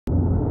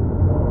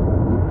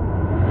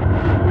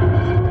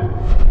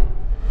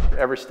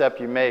every step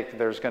you make,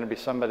 there's going to be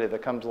somebody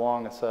that comes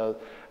along and says,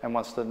 and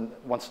wants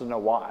to know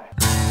why.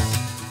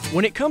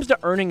 When it comes to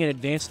earning an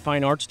advanced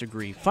fine arts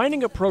degree,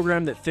 finding a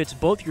program that fits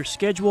both your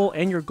schedule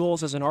and your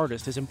goals as an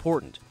artist is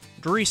important.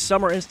 Drury's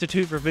Summer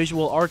Institute for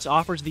Visual Arts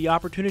offers the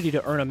opportunity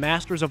to earn a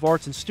Master's of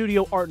Arts in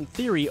Studio Art and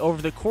Theory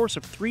over the course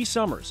of 3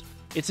 summers.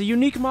 It's a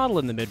unique model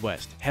in the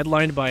Midwest,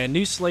 headlined by a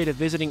new slate of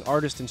visiting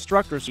artist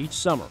instructors each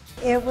summer.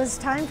 It was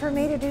time for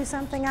me to do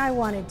something I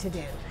wanted to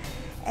do.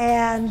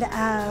 And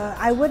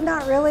I would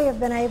not really have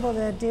been able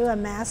to do a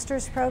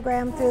master's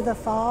program through the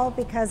fall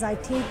because I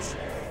teach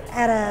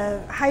at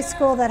a high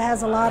school that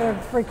has a lot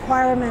of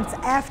requirements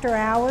after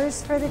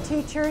hours for the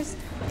teachers.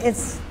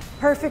 It's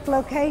perfect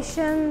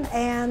location,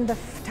 and the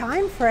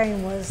time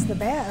frame was the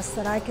best,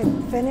 that I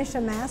could finish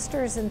a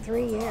master's in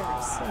 3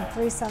 years, in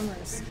 3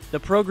 summers. The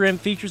program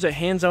features a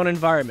hands-on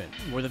environment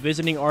where the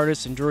visiting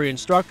artists and Drury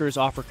instructors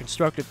offer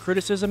constructive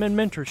criticism and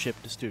mentorship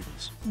to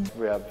students.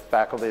 We have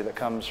faculty that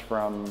comes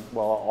from,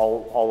 well,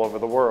 all over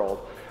the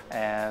world,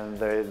 and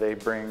they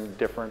bring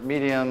different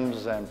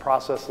mediums and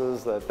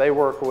processes that they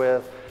work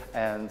with,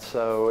 and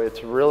so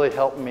it's really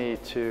helped me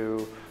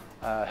to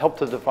help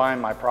to define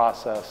my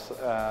process,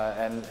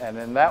 and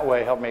in that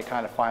way help me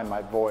kind of find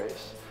my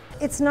voice.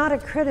 It's not a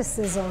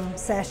criticism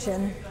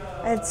session.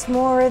 It's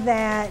more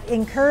that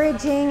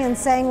encouraging and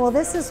saying, well,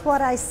 this is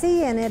what I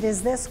see in it,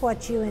 is this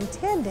what you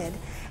intended?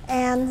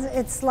 And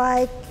it's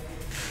like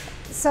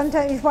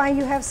sometimes why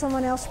you have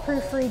someone else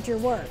proofread your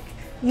work.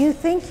 You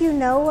think you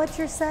know what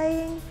you're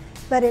saying,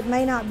 but it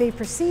may not be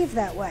perceived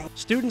that way.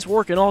 Students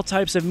work in all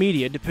types of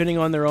media depending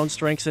on their own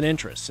strengths and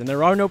interests, and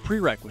there are no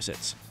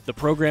prerequisites. The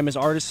program is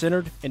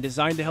artist-centered and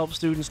designed to help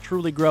students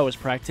truly grow as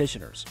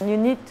practitioners. You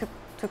need to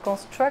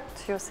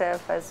construct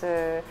yourself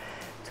to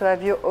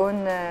have your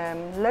own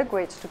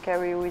language to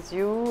carry with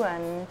you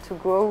and to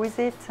grow with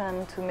it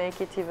and to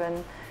make it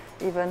even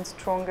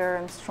stronger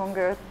and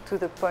stronger, to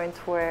the point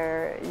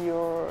where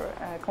you're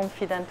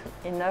confident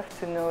enough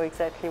to know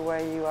exactly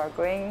where you are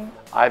going.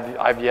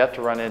 I've yet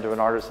to run into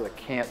an artist that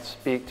can't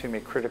speak to me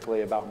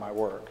critically about my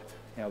work.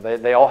 You know,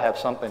 they all have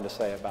something to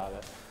say about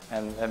it.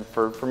 And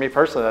for me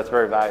personally, that's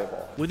very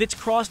valuable. With its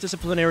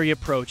cross-disciplinary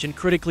approach and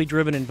critically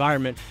driven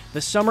environment,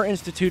 the Summer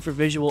Institute for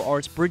Visual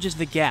Arts bridges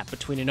the gap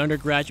between an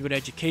undergraduate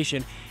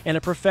education and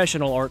a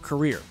professional art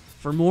career.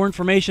 For more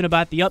information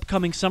about the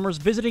upcoming summer's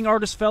Visiting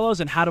Artist Fellows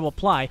and how to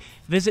apply,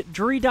 visit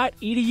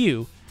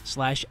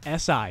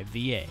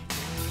drury.edu/SIVA.